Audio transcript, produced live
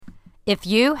If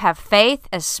you have faith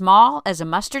as small as a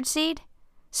mustard seed,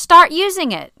 start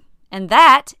using it. And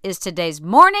that is today's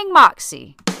Morning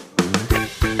Moxie.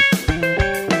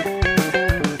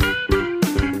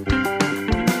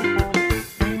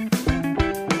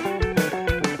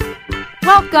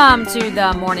 Welcome to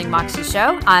the Morning Moxie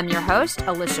Show. I'm your host,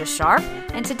 Alicia Sharp,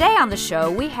 and today on the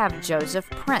show we have Joseph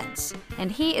Prince,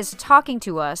 and he is talking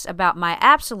to us about my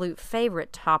absolute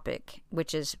favorite topic,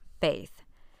 which is faith.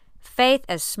 Faith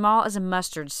as small as a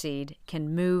mustard seed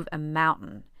can move a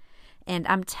mountain. And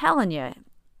I'm telling you,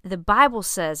 the Bible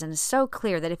says, and it's so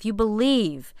clear, that if you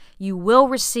believe, you will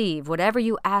receive whatever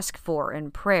you ask for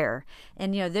in prayer.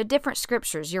 And, there are different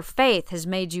scriptures. Your faith has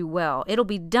made you well. It'll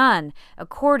be done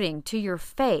according to your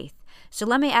faith. So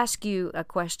let me ask you a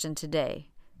question today.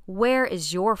 Where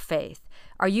is your faith?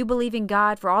 Are you believing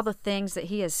God for all the things that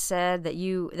He has said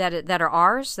that are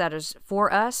ours, that is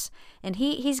for us? And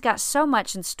He's got so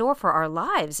much in store for our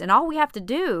lives, and all we have to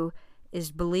do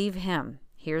is believe Him.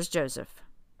 Here's Joseph.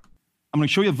 I'm going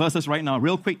to show you verses right now,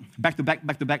 real quick, back to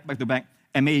back,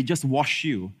 and may it just wash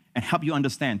you and help you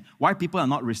understand why people are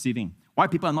not receiving, why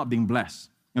people are not being blessed,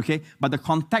 okay? But the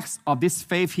context of this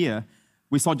faith here,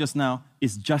 we saw just now,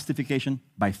 is justification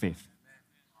by faith,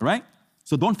 all right?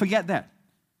 So don't forget that.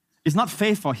 It's not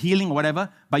faith for healing or whatever,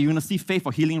 but you're going to see faith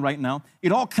for healing right now.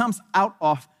 It all comes out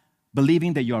of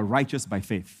believing that you are righteous by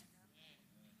faith.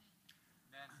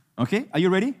 Okay, are you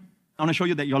ready? I want to show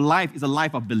you that your life is a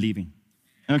life of believing.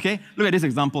 Okay, look at these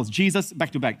examples. Jesus, back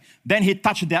to back. Then He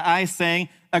touched their eyes, saying,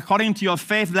 according to your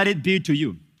faith, let it be to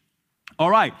you.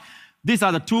 All right, these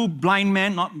are the two blind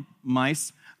men, not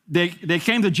mice. They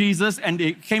came to Jesus and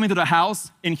they came into the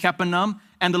house in Capernaum,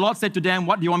 and the Lord said to them,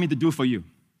 what do you want me to do for you?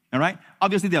 All right?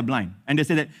 Obviously, they're blind. And they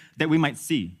said that we might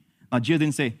see. Now, Jesus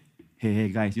didn't say, hey,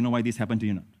 guys, you know why this happened to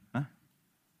you? Huh?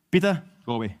 Peter,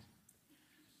 go away.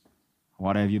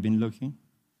 What have you been looking?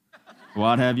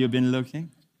 What have you been looking?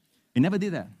 He never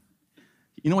did that.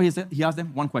 You know what he said? He asked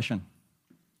them one question.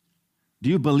 Do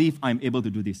you believe I'm able to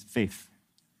do this? Faith.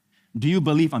 Do you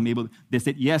believe I'm able? They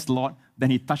said, yes, Lord. Then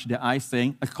He touched their eyes,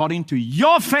 saying, according to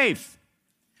your faith,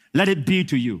 let it be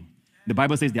to you. The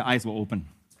Bible says their eyes were open.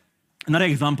 Another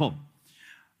example.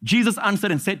 Jesus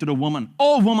answered and said to the woman,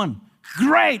 oh woman,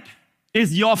 great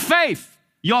is your faith.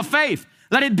 Your faith.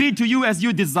 Let it be to you as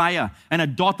you desire. And a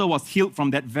daughter was healed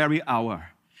from that very hour.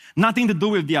 Nothing to do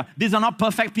with these are not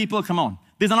perfect people, come on.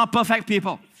 These are not perfect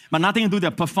people. But nothing to do with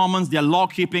their performance, their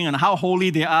law-keeping, and how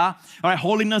holy they are. All right,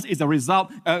 holiness is a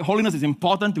result. Holiness is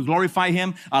important to glorify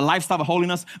Him, a lifestyle of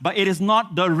holiness, but it is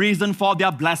not the reason for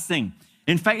their blessing.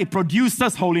 In fact, it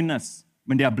produces holiness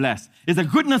when they are blessed. It's the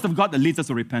goodness of God that leads us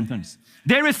to repentance.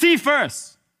 They receive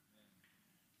first.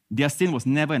 Their sin was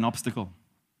never an obstacle.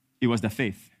 It was their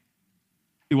faith.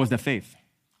 It was their faith,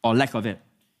 or lack of it.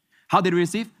 How did they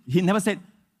receive? He never said,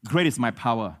 great is my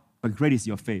power, but great is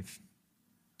your faith.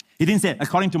 He didn't say,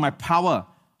 according to my power,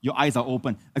 your eyes are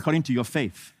open. According to your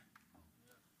faith.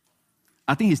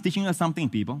 I think He's teaching us something,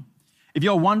 people. If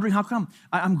you're wondering, how come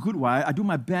I'm good, why? I do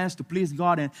my best to please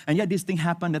God, and yet this thing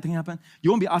happened, that thing happened. You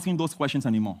won't be asking those questions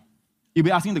anymore. You'll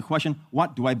be asking the question,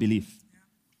 what do I believe?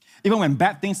 Even when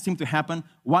bad things seem to happen,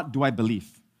 what do I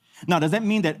believe? Now, does that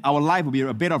mean that our life will be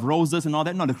a bed of roses and all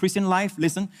that? No, the Christian life,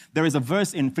 listen, there is a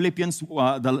verse in Philippians,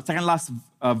 the second last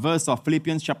verse of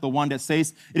Philippians chapter 1 that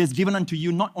says, it is given unto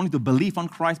you not only to believe on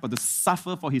Christ, but to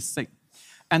suffer for His sake.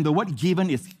 And the word given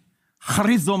is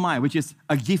charizomai, which is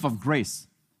a gift of grace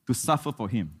to suffer for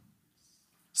Him.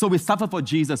 So we suffer for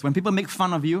Jesus. When people make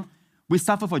fun of you, we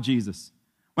suffer for Jesus.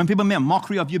 When people make a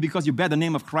mockery of you because you bear the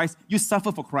name of Christ, you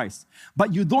suffer for Christ.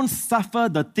 But you don't suffer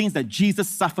the things that Jesus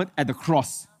suffered at the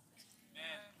cross.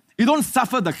 You don't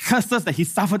suffer the curses that He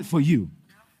suffered for you.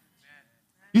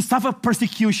 You suffer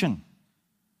persecution.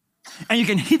 And you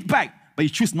can hit back, but you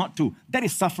choose not to. That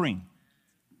is suffering.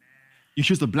 You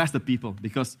choose to bless the people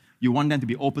because you want them to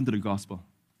be open to the gospel.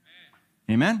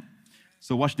 Amen?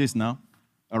 So watch this now.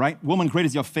 All right? Woman, great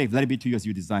is your faith. Let it be to you as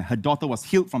you desire. Her daughter was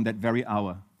healed from that very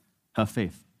hour. Her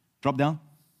faith. Drop down.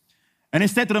 And He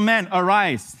said to the man,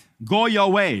 arise, go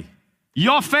your way.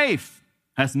 Your faith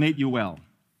has made you well.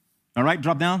 All right,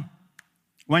 drop down.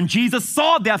 When Jesus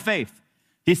saw their faith,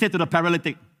 He said to the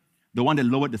paralytic, the one that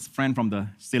lowered his friend from the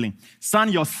ceiling, son,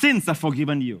 your sins are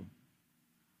forgiven you.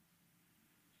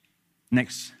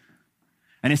 Next.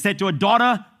 And He said to her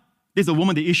daughter, this is a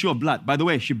woman, the issue of blood. By the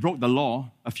way, she broke the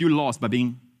law, a few laws, by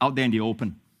being out there in the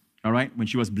open, all right, when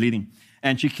she was bleeding.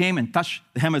 And she came and touched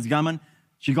the hem of His garment.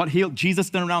 She got healed. Jesus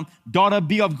turned around, daughter,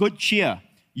 be of good cheer.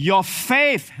 Your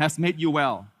faith has made you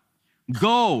well.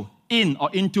 Go in or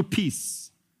into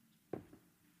peace.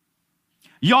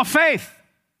 Your faith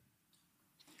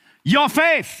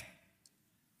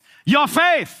Your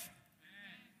faith.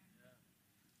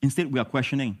 Instead, we are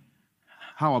questioning,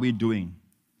 how are we doing?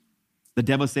 The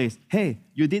devil says, hey,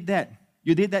 you did that.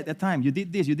 You did that at the time. You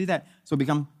did this, you did that. So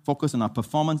become focused on our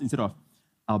performance instead of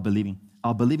our believing.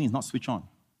 Our believing is not switch on.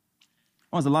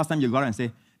 When was the last time you got out and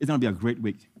say, it's going to be a great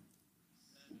week?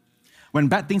 When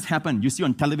bad things happen, you see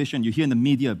on television, you hear in the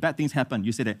media, bad things happen,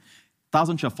 you say that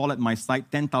 1,000 shall fall at my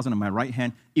side, 10,000 at my right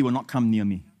hand, it will not come near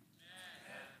me.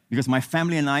 Because my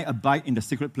family and I abide in the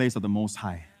secret place of the Most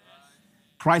High.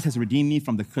 Christ has redeemed me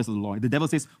from the curse of the law. The devil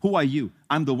says, who are you?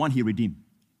 I'm the one he redeemed.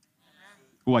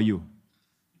 Who are you?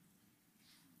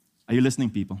 Are you listening,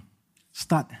 people?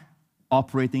 Start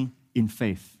operating in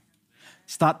faith.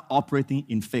 Start operating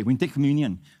in faith. When you take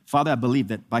communion, Father, I believe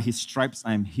that by his stripes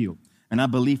I am healed. And I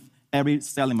believe every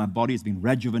cell in my body is being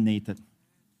rejuvenated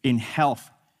in health,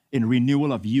 in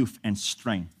renewal of youth and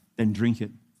strength. Then drink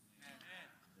it.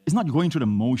 It's not going through the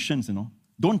motions,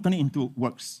 Don't turn it into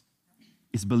works.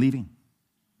 It's believing.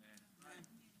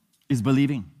 It's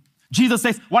believing. Jesus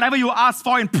says, whatever you ask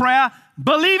for in prayer,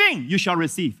 believing, you shall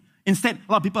receive. Instead,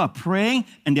 a lot of people are praying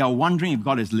and they are wondering if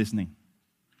God is listening.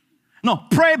 No,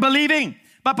 pray believing.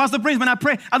 But Pastor Prince, when I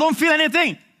pray, I don't feel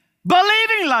anything.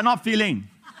 Believing, not feeling.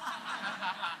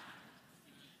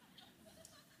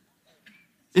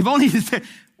 If only he said,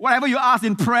 whatever you ask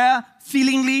in prayer,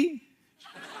 feelingly,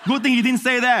 good thing he didn't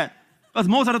say that. Because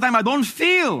most of the time I don't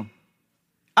feel.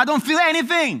 I don't feel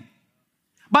anything.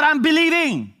 But I'm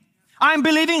believing. I'm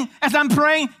believing as I'm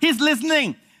praying, he's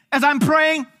listening. As I'm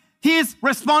praying, he's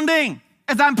responding.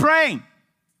 As I'm praying.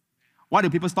 Why do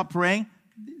people stop praying?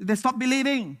 They stop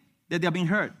believing that they're being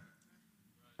heard.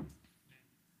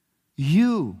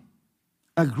 You,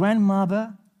 a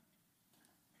grandmother,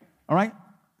 all right,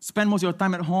 spend most of your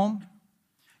time at home.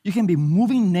 You can be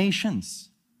moving nations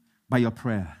by your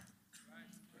prayer.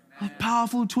 A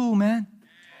powerful tool, man.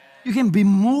 You can be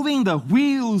moving the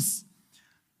wheels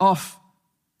of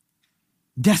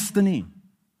destiny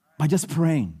by just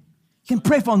praying. You can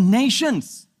pray for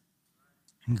nations,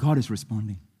 and God is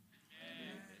responding.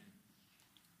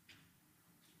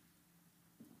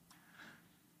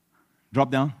 Drop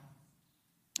down.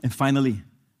 And finally,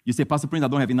 you say, Pastor Prince, I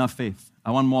don't have enough faith.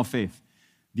 I want more faith.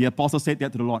 The apostle said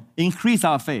that to the Lord. Increase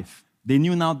our faith. They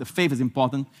knew now the faith is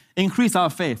important. Increase our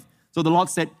faith. So the Lord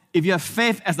said, if you have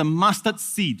faith as a mustard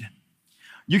seed,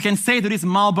 you can say to this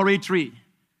mulberry tree,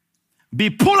 be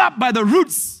pulled up by the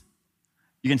roots.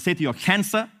 You can say to your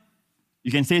cancer,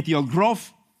 you can say to your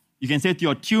growth, you can say to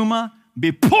your tumor,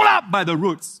 be pulled up by the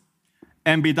roots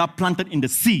and be planted in the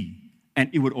sea, and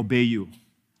it would obey you.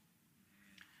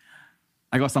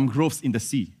 I got some growths in the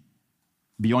sea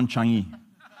beyond Changi,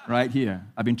 right here.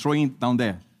 I've been throwing it down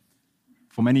there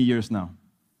for many years now.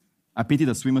 I pity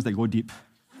the swimmers that go deep.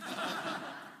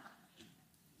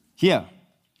 Here,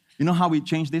 you know how we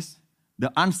change this?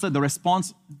 The answer, the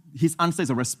response, his answer is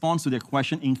a response to their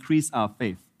question, increase our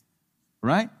faith,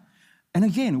 right? And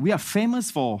again, we are famous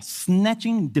for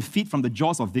snatching defeat from the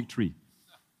jaws of victory.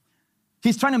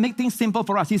 He's trying to make things simple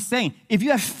for us. He's saying, if you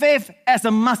have faith as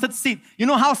a mustard seed, you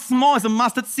know how small is a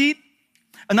mustard seed?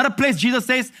 Another place Jesus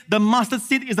says, the mustard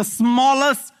seed is the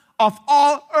smallest of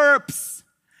all herbs.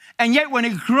 And yet when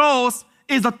it grows,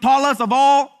 it's the tallest of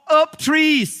all herb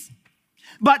trees.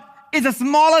 But it's the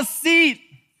smallest seed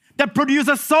that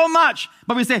produces so much.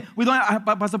 But we say, we don't have,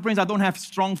 Pastor Prince, I don't have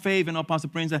strong faith. Pastor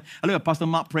Prince, I look at Pastor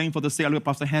Mark praying for the sick. I look at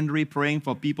Pastor Henry praying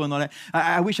for people and all that.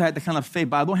 I wish I had the kind of faith,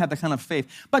 but I don't have the kind of faith.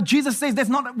 But Jesus says that's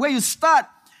not where you start.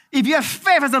 If you have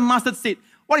faith as a mustard seed,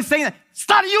 what he's saying is,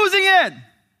 start using it.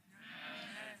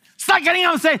 Start getting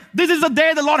out and say, this is the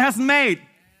day the Lord has made.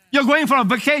 You're going for a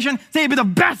vacation, say it'll be the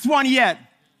best one yet.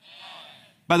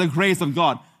 By the grace of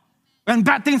God. When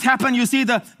bad things happen, you see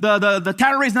the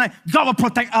terrorists, God will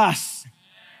protect us.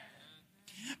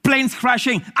 Planes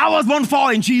crashing, ours won't fall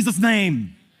in Jesus'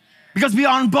 name. Because we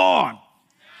are on board.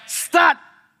 Start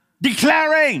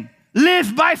declaring,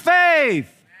 live by faith.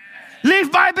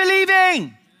 Live by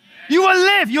believing. You will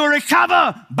live, you will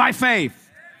recover by faith.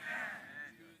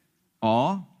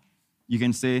 Or you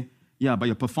can say, yeah, but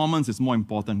your performance is more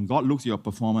important. God looks at your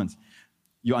performance.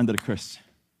 You're under the curse.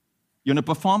 You want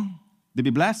to perform to be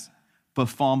blessed?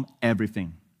 Perform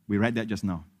everything. We read that just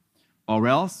now. Or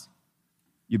else,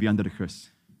 you'll be under the curse.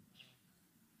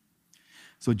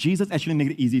 So Jesus actually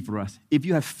made it easy for us. If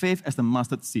you have faith as the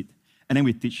mustard seed, and then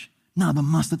we teach, now the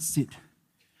mustard seed.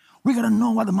 We got to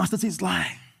know what the mustard seed is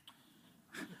like.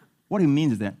 What it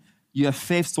means is that you have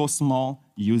faith so small,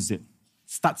 use it.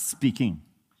 Start speaking.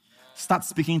 Start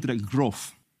speaking to the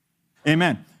growth.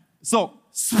 Amen. So,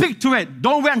 speak to it.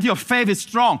 Don't wait until your faith is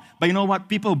strong. But you know what?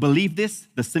 People believe this,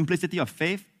 the simplicity of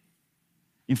faith.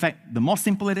 In fact, the more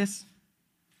simple it is,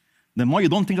 The more you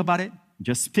don't think about it,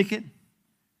 just speak it,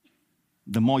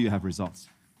 the more you have results.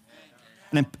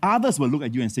 And then others will look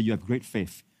at you and say, you have great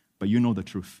faith, but you know the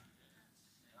truth.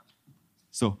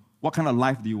 So what kind of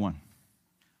life do you want?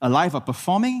 A life of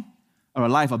performing or a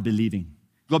life of believing?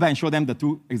 Go back and show them the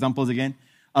two examples again.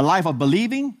 A life of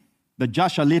believing, the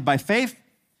just shall live by faith,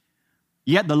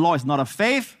 yet the law is not of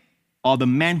faith, or the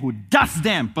man who does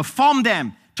them, perform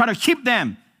them, try to keep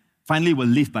them, finally will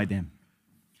live by them,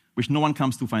 which no one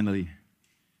comes to finally.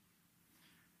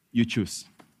 You choose.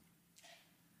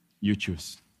 You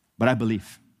choose. But I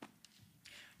believe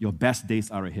your best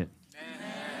days are ahead.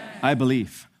 Amen. I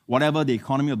believe whatever the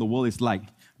economy of the world is like,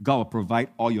 God will provide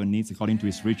all your needs according to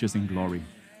His riches and glory.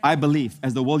 I believe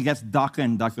as the world gets darker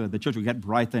and darker, the church will get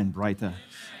brighter and brighter.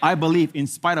 I believe in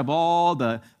spite of all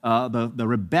the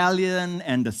rebellion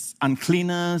and the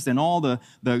uncleanness and all the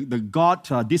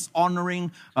God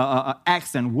dishonoring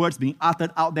acts and words being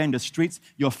uttered out there in the streets,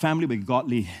 your family will be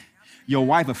godly. Your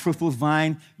wife a fruitful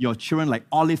vine, your children like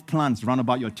olive plants round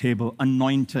about your table,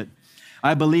 anointed.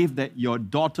 I believe that your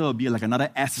daughter will be like another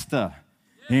Esther.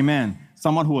 Amen.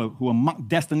 Someone who will mark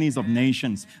destinies of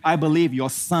nations. I believe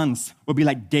your sons will be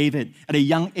like David. At a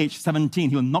young age, 17,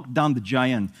 he will knock down the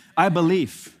giant. I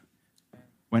believe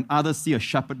when others see a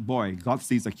shepherd boy, God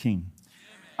sees a king.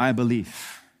 I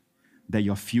believe that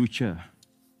your future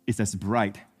is as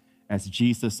bright as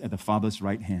Jesus at the Father's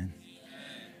right hand.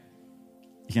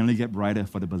 It can only get brighter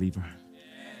for the believer.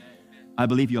 I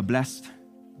believe you're blessed,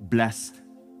 blessed,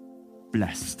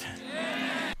 blessed.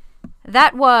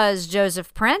 That was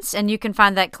Joseph Prince, and you can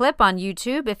find that clip on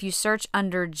YouTube if you search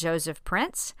under Joseph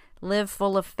Prince, Live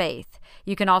Full of Faith.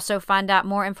 You can also find out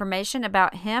more information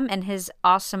about him and his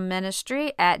awesome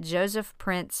ministry at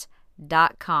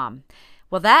josephprince.com.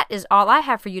 Well, that is all I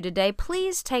have for you today.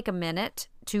 Please take a minute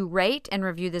to rate and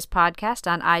review this podcast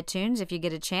on iTunes if you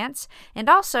get a chance, and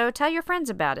also tell your friends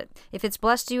about it. If it's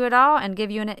blessed you at all and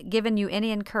given you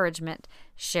any encouragement,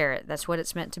 share it. That's what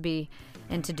it's meant to be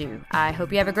and to do. I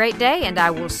hope you have a great day, and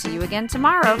I will see you again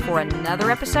tomorrow for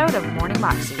another episode of Morning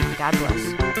Moxie. God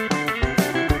bless.